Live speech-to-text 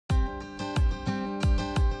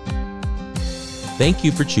Thank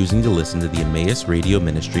you for choosing to listen to the Emmaus Radio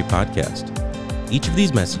Ministry podcast. Each of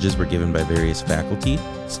these messages were given by various faculty,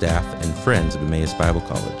 staff, and friends of Emmaus Bible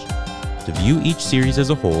College. To view each series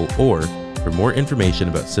as a whole, or for more information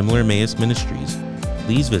about similar Emmaus ministries,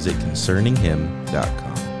 please visit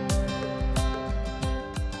concerninghim.com.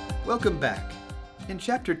 Welcome back. In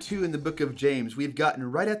chapter 2 in the book of James, we've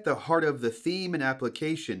gotten right at the heart of the theme and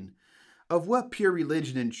application of what pure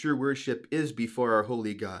religion and true worship is before our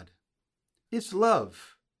holy God. It's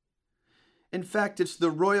love. In fact, it's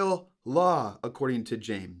the royal law, according to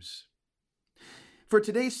James. For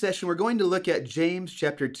today's session, we're going to look at James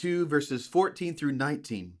chapter 2, verses 14 through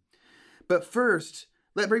 19. But first,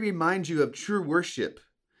 let me remind you of true worship.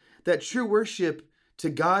 That true worship to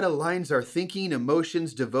God aligns our thinking,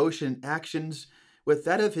 emotions, devotion, and actions with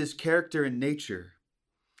that of His character and nature.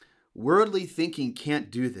 Worldly thinking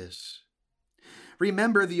can't do this.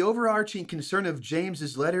 Remember, the overarching concern of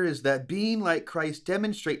James's letter is that being like Christ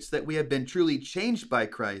demonstrates that we have been truly changed by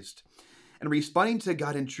Christ, and responding to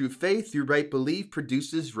God in true faith through right belief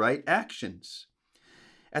produces right actions.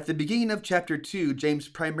 At the beginning of chapter 2, James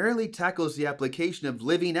primarily tackles the application of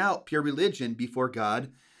living out pure religion before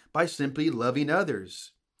God by simply loving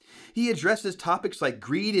others. He addresses topics like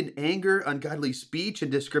greed and anger, ungodly speech,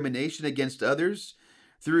 and discrimination against others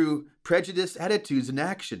through prejudiced attitudes and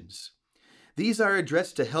actions. These are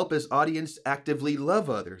addressed to help his audience actively love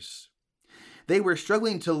others. They were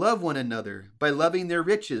struggling to love one another by loving their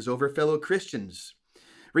riches over fellow Christians.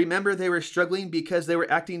 Remember, they were struggling because they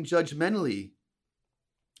were acting judgmentally,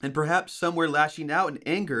 and perhaps some were lashing out in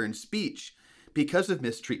anger and speech because of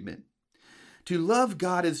mistreatment. To love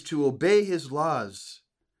God is to obey His laws,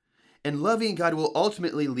 and loving God will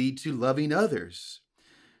ultimately lead to loving others.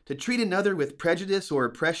 To treat another with prejudice or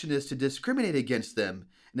oppression is to discriminate against them,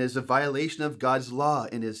 and is a violation of God's law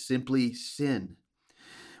and is simply sin.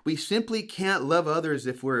 We simply can't love others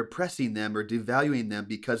if we're oppressing them or devaluing them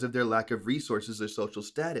because of their lack of resources or social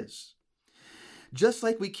status. Just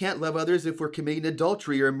like we can't love others if we're committing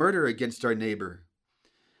adultery or murder against our neighbor.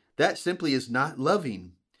 That simply is not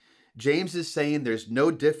loving. James is saying there's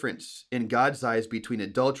no difference in God's eyes between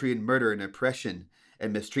adultery and murder and oppression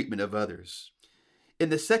and mistreatment of others. In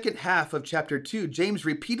the second half of chapter 2, James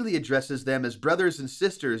repeatedly addresses them as brothers and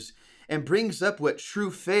sisters and brings up what true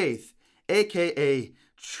faith, aka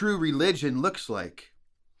true religion, looks like.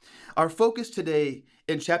 Our focus today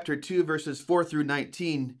in chapter 2, verses 4 through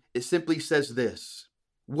 19, it simply says this: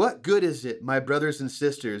 "What good is it, my brothers and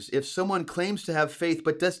sisters, if someone claims to have faith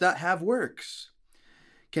but does not have works?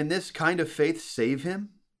 Can this kind of faith save him?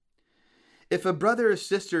 If a brother or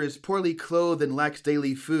sister is poorly clothed and lacks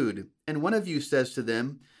daily food, and one of you says to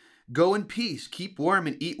them, 'Go in peace, keep warm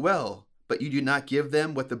and eat well,' but you do not give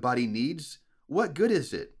them what the body needs, what good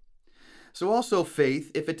is it? So also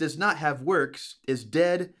faith, if it does not have works, is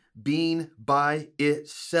dead being by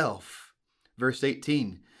itself." Verse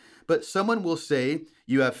 18, "But someone will say,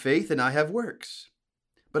 'You have faith and I have works.'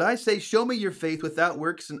 But I say, show me your faith without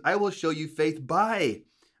works, and I will show you faith by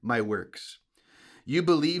my works. You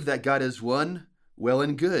believe that God is one, well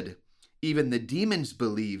and good. Even the demons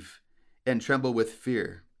believe and tremble with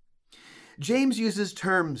fear." James uses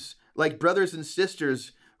terms like brothers and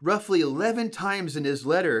sisters roughly 11 times in his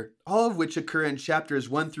letter, all of which occur in chapters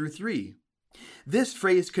 1 through 3. This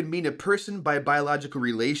phrase could mean a person by biological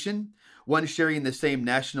relation, one sharing the same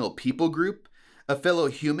national people group, a fellow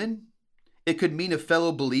human. It could mean a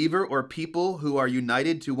fellow believer or people who are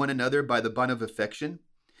united to one another by the bond of affection.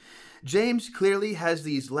 James clearly has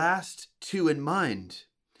these last two in mind.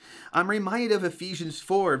 I'm reminded of Ephesians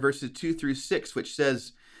 4, verses 2 through 6, which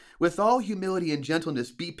says, "With all humility and gentleness,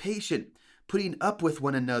 be patient, putting up with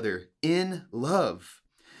one another in love,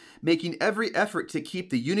 making every effort to keep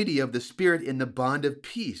the unity of the Spirit in the bond of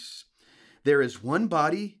peace. There is one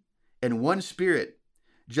body and one Spirit,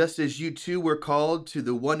 just as you two were called to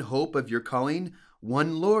the one hope of your calling,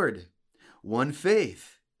 one Lord, one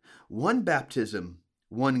faith, one baptism,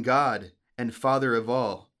 one God and Father of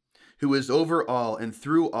all, who is over all and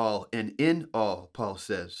through all and in all," Paul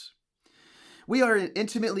says. We are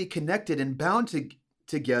intimately connected and bound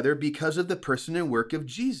together because of the person and work of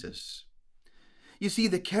Jesus. You see,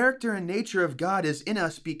 the character and nature of God is in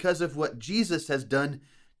us because of what Jesus has done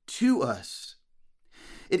to us.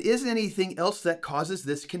 It isn't anything else that causes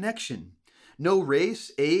this connection. No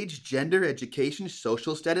race, age, gender, education,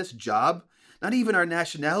 social status, job, not even our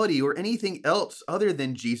nationality or anything else other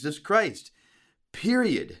than Jesus Christ.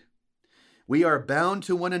 Period. We are bound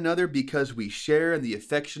to one another because we share in the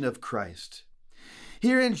affection of Christ.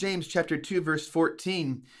 Here in James chapter 2, verse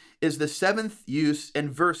 14 is the seventh use,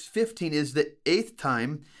 and verse 15 is the eighth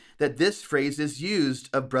time that this phrase is used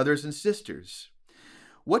of brothers and sisters.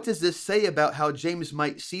 What does this say about how James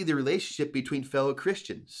might see the relationship between fellow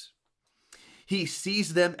Christians? He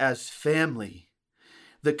sees them as family.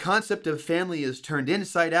 The concept of family is turned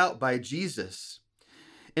inside out by Jesus.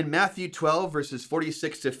 In Matthew 12, verses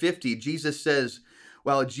 46 to 50, Jesus says,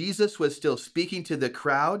 "While Jesus was still speaking to the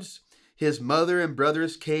crowds, his mother and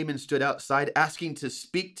brothers came and stood outside asking to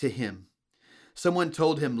speak to him. Someone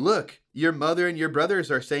told him, 'Look, your mother and your brothers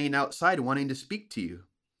are staying outside wanting to speak to you.'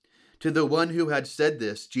 To the one who had said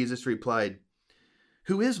this, Jesus replied,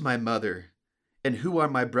 'Who is my mother and who are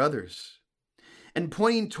my brothers?' And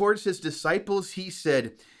pointing towards his disciples, he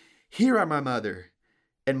said, 'Here are my mother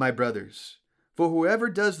and my brothers. For whoever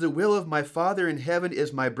does the will of my Father in heaven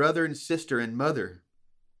is my brother and sister and mother.'"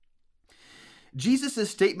 Jesus'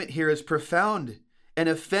 statement here is profound and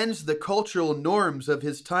offends the cultural norms of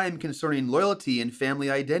his time concerning loyalty and family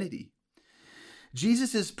identity.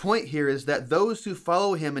 Jesus' point here is that those who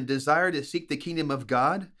follow him and desire to seek the kingdom of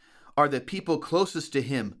God are the people closest to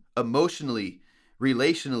him emotionally,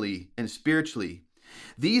 relationally, and spiritually.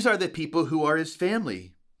 These are the people who are his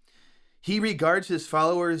family. He regards his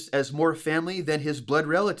followers as more family than his blood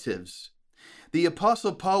relatives. The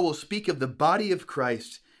Apostle Paul will speak of the body of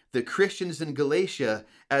Christ, the Christians in Galatia,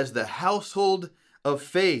 as the household of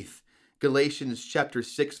faith, Galatians chapter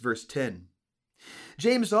 6, verse 10.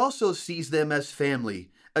 James also sees them as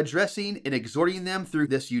family, addressing and exhorting them through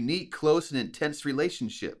this unique, close, and intense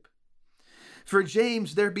relationship. For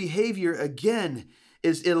James, their behavior, again,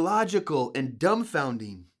 is illogical and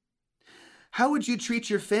dumbfounding. How would you treat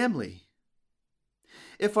your family?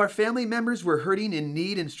 If our family members were hurting, in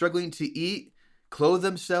need, and struggling to eat, clothe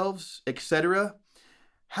themselves, etc.,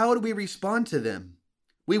 how would we respond to them?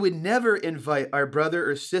 We would never invite our brother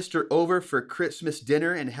or sister over for Christmas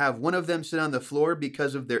dinner and have one of them sit on the floor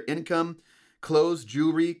because of their income, clothes,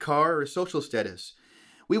 jewelry, car, or social status.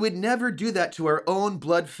 We would never do that to our own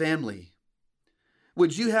blood family.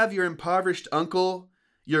 Would you have your impoverished uncle,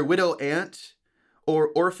 your widow aunt, or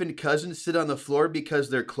orphaned cousin sit on the floor because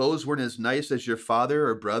their clothes weren't as nice as your father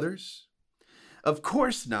or brothers? Of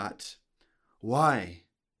course not. Why?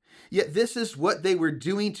 Yet this is what they were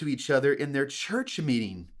doing to each other in their church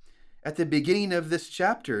meeting at the beginning of this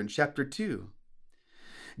chapter, in chapter 2.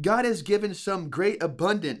 God has given some great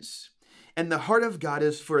abundance, and the heart of God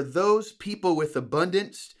is for those people with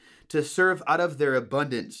abundance to serve out of their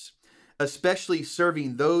abundance, especially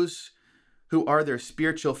serving those who are their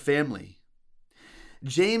spiritual family.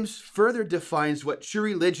 James further defines what true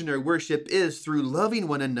religion or worship is through loving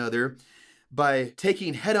one another by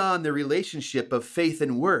taking head-on the relationship of faith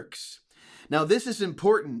and works. Now, this is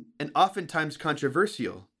important and oftentimes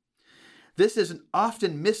controversial. This is an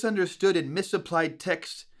often misunderstood and misapplied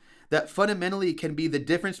text that fundamentally can be the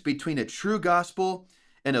difference between a true gospel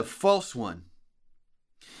and a false one.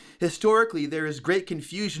 Historically, there is great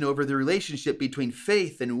confusion over the relationship between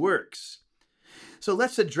faith and works. So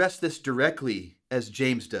let's address this directly, as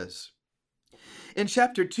James does. In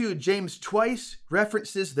chapter 2, James twice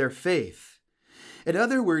references their faith. In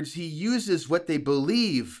other words, he uses what they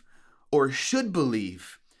believe or should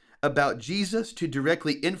believe about Jesus to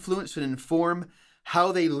directly influence and inform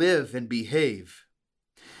how they live and behave.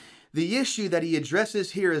 The issue that he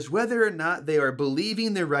addresses here is whether or not they are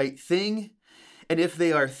believing the right thing and if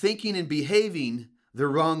they are thinking and behaving the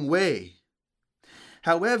wrong way.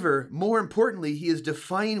 However, more importantly, he is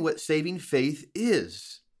defining what saving faith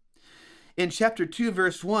is. In chapter 2,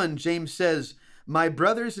 verse 1, James says, "My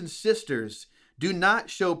brothers and sisters, do not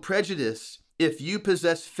show prejudice if you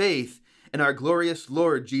possess faith in our glorious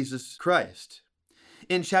Lord Jesus Christ."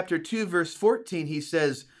 In chapter 2, verse 14, he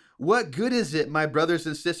says, "What good is it, my brothers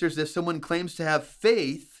and sisters, if someone claims to have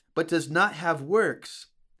faith but does not have works?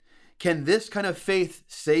 Can this kind of faith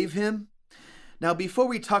save him?" Now, before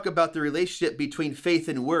we talk about the relationship between faith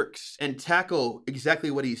and works and tackle exactly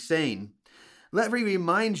what he's saying, let me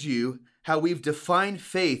remind you how we've defined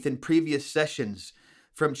faith in previous sessions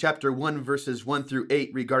from chapter 1, verses 1 through 8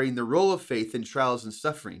 regarding the role of faith in trials and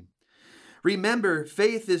suffering. Remember,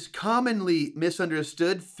 faith is commonly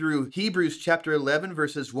misunderstood through Hebrews chapter 11,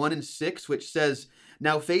 verses 1 and 6, which says,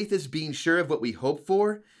 "Now faith is being sure of what we hope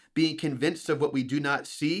for, being convinced of what we do not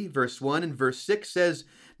see," verse 1, and verse 6 says,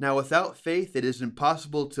 "Now without faith it is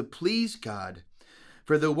impossible to please God.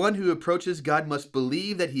 For the one who approaches God must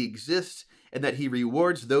believe that he exists and that he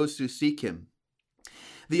rewards those who seek him."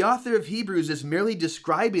 The author of Hebrews is merely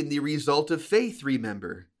describing the result of faith,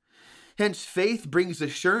 remember. Hence, faith brings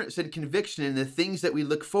assurance and conviction in the things that we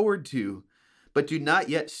look forward to, but do not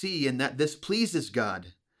yet see, and that this pleases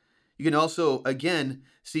God. You can also, again,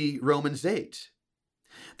 see Romans 8.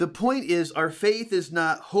 The point is, our faith is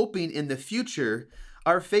not hoping in the future.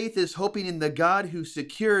 Our faith is hoping in the God who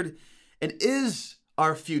secured and is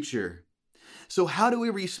our future. So how do we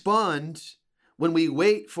respond when we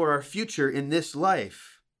wait for our future in this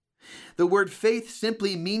life? The word faith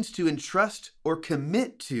simply means to entrust or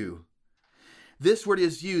commit to. This word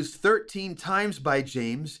is used 13 times by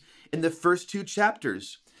James in the first 2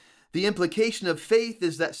 chapters. The implication of faith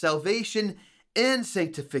is that salvation and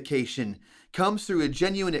sanctification comes through a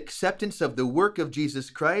genuine acceptance of the work of Jesus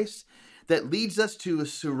Christ that leads us to a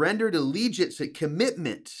surrendered allegiance and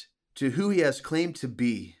commitment to who he has claimed to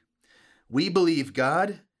be. We believe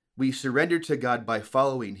God, we surrender to God by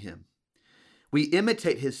following him. We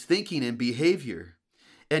imitate his thinking and behavior.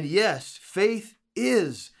 And yes, faith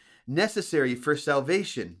is necessary for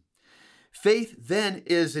salvation. Faith then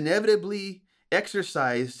is inevitably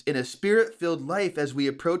exercised in a spirit-filled life as we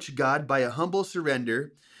approach God by a humble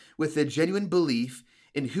surrender with a genuine belief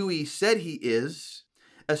in who he said he is,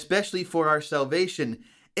 especially for our salvation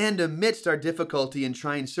and amidst our difficulty and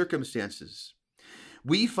trying circumstances.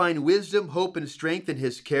 We find wisdom, hope, and strength in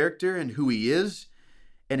his character and who he is,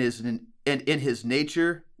 and in his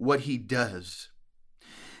nature, what he does.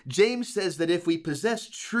 James says that if we possess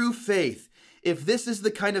true faith, if this is the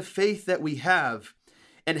kind of faith that we have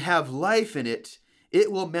and have life in it,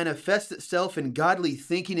 it will manifest itself in godly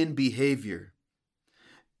thinking and behavior.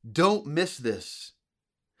 Don't miss this.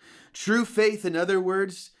 True faith, in other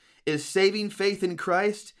words, is saving faith in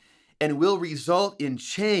Christ and will result in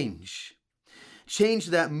change. Change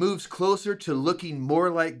that moves closer to looking more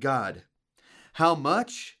like God. How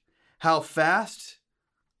much? How fast?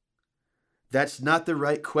 That's not the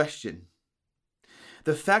right question.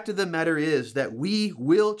 The fact of the matter is that we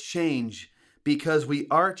will change because we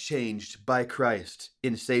are changed by Christ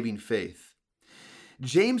in saving faith.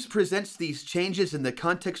 James presents these changes in the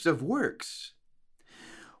context of works.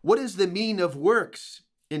 What is the meaning of works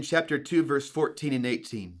in chapter 2, verse 14 and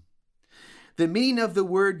 18? The meaning of the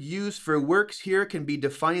word used for works here can be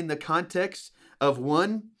defined in the context of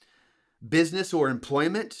 1, business or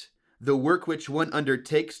employment, the work which one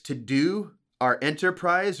undertakes to do, our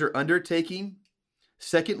enterprise or undertaking.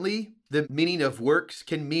 Secondly, the meaning of works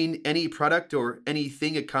can mean any product or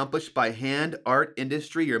anything accomplished by hand, art,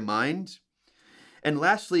 industry, or mind. And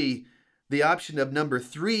lastly, the option of number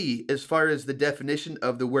 3, as far as the definition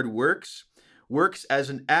of the word works as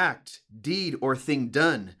an act, deed, or thing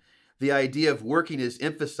done. The idea of working is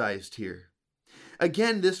emphasized here.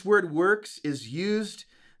 Again, this word works is used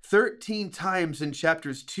 13 times in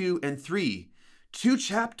chapters 2 and 3. 2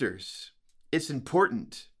 chapters. It's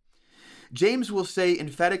important. James will say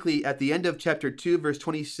emphatically at the end of chapter 2, verse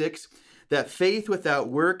 26, that faith without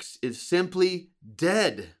works is simply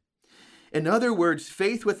dead. In other words,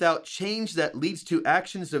 faith without change that leads to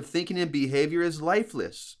actions of thinking and behavior is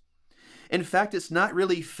lifeless. In fact, it's not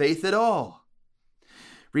really faith at all.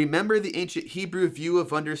 Remember the ancient Hebrew view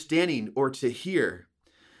of understanding or to hear,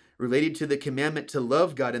 related to the commandment to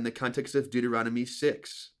love God in the context of Deuteronomy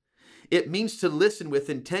 6. It means to listen with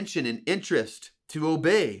intention and interest, to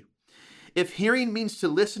obey. If hearing means to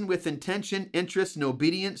listen with intention, interest, and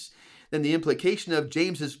obedience, then the implication of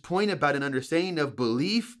James's point about an understanding of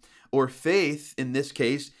belief, or faith in this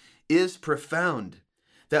case, is profound.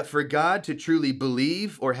 That for God to truly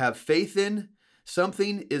believe or have faith in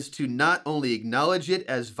something is to not only acknowledge it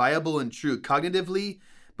as viable and true cognitively,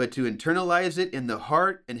 but to internalize it in the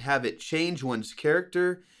heart and have it change one's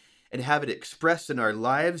character and have it expressed in our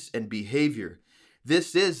lives and behavior.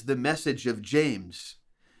 This is the message of James.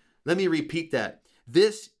 Let me repeat that.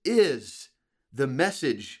 This is the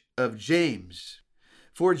message of James.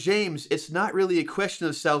 For James, it's not really a question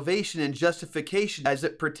of salvation and justification as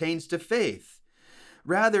it pertains to faith.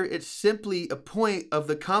 Rather, it's simply a point of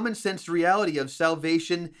the common sense reality of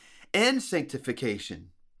salvation and sanctification.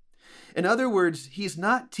 In other words, he's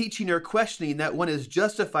not teaching or questioning that one is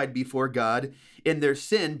justified before God in their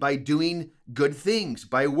sin by doing good things,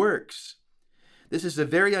 by works. This is a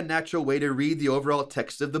very unnatural way to read the overall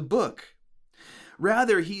text of the book.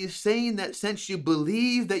 Rather, he is saying that since you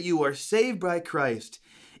believe that you are saved by Christ,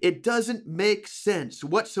 it doesn't make sense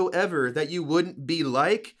whatsoever that you wouldn't be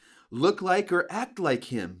like, look like, or act like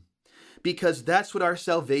him, because that's what our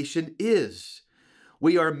salvation is.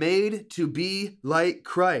 We are made to be like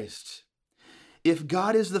Christ. If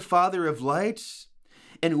God is the Father of lights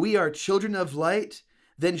and we are children of light,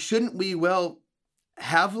 then shouldn't we,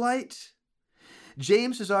 have light?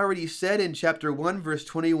 James has already said in chapter 1, verse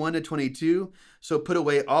 21 to 22, so put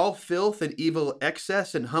away all filth and evil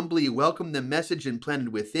excess and humbly welcome the message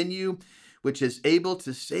implanted within you, which is able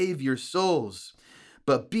to save your souls.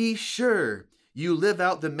 But be sure you live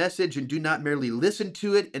out the message and do not merely listen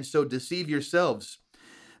to it and so deceive yourselves.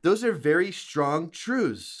 Those are very strong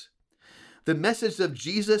truths. The message of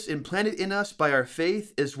Jesus implanted in us by our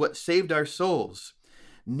faith is what saved our souls.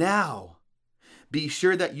 Now, be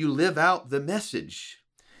sure that you live out the message.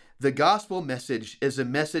 The gospel message is a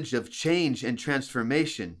message of change and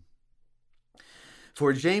transformation.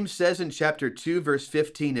 For James says in chapter 2, verse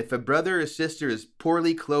 15, if a brother or sister is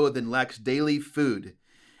poorly clothed and lacks daily food,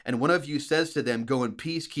 and one of you says to them, go in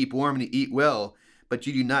peace, keep warm, and eat well, but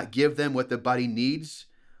you do not give them what the body needs,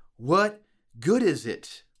 what good is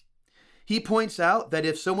it? He points out that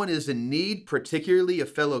if someone is in need, particularly a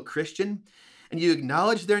fellow Christian, and you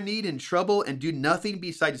acknowledge their need and trouble and do nothing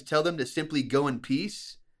besides tell them to simply go in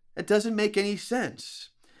peace, it doesn't make any sense.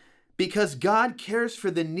 Because God cares for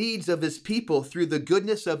the needs of his people through the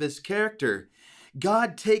goodness of his character.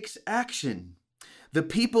 God takes action. The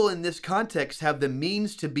people in this context have the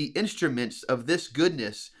means to be instruments of this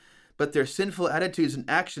goodness, but their sinful attitudes and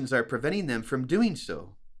actions are preventing them from doing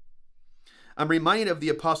so. I'm reminded of the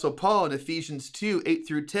Apostle Paul in Ephesians 2, 8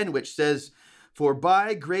 through 10, which says, for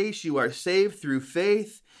by grace you are saved through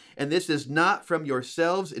faith, and this is not from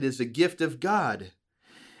yourselves, it is a gift of God.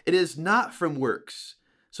 It is not from works,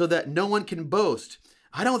 so that no one can boast.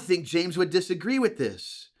 I don't think James would disagree with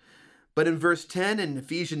this. But in verse 10 in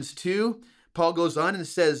Ephesians 2, Paul goes on and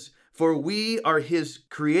says, for we are his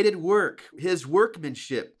created work, his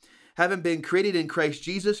workmanship, having been created in Christ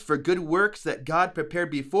Jesus for good works that God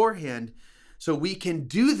prepared beforehand, so we can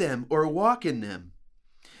do them or walk in them.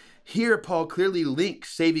 Here, Paul clearly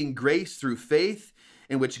links saving grace through faith,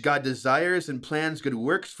 in which God desires and plans good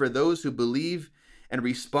works for those who believe and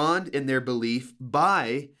respond in their belief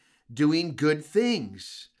by doing good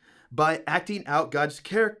things, by acting out God's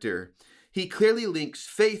character. He clearly links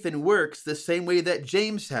faith and works the same way that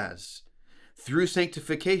James has, through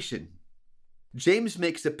sanctification. James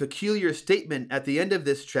makes a peculiar statement at the end of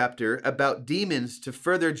this chapter about demons to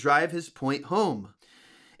further drive his point home.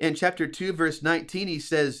 In chapter 2, verse 19, he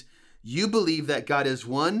says, you believe that God is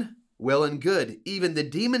one, well and good. Even the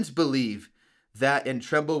demons believe that and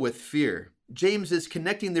tremble with fear. James is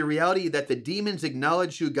connecting the reality that the demons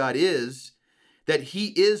acknowledge who God is, that he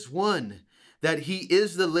is one, that he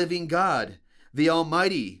is the living God, the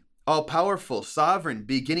Almighty, all-powerful, sovereign,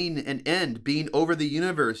 beginning and end, being over the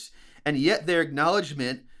universe, and yet their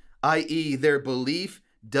acknowledgement, i.e. their belief,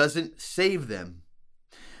 doesn't save them.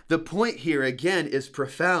 The point here, again, is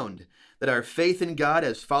profound, that our faith in God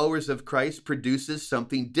as followers of Christ produces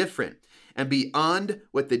something different and beyond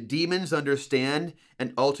what the demons understand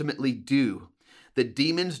and ultimately do. The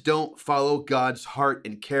demons don't follow God's heart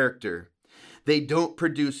and character. They don't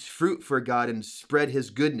produce fruit for God and spread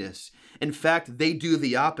his goodness. In fact, they do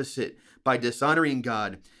the opposite by dishonoring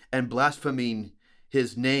God and blaspheming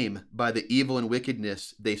his name by the evil and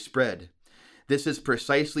wickedness they spread. This is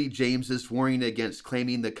precisely James's warning against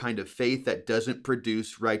claiming the kind of faith that doesn't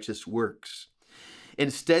produce righteous works.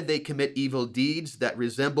 Instead, they commit evil deeds that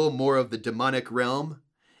resemble more of the demonic realm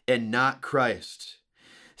and not Christ.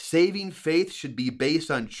 Saving faith should be based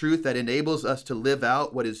on truth that enables us to live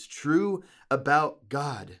out what is true about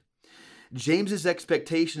God. James's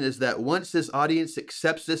expectation is that once his audience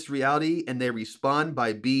accepts this reality and they respond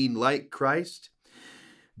by being like Christ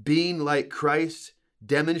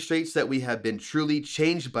demonstrates that we have been truly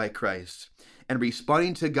changed by Christ, and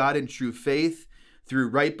responding to God in true faith through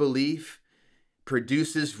right belief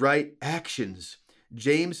produces right actions.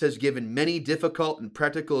 James has given many difficult and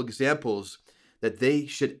practical examples that they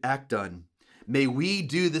should act on. May we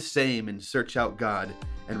do the same and search out God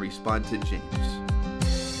and respond to James.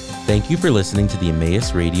 Thank you for listening to the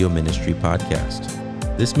Emmaus Radio Ministry podcast.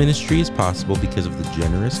 This ministry is possible because of the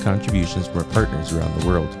generous contributions from our partners around the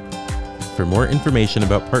world. For more information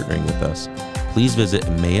about partnering with us, please visit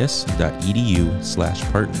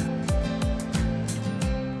emmaus.edu/partner.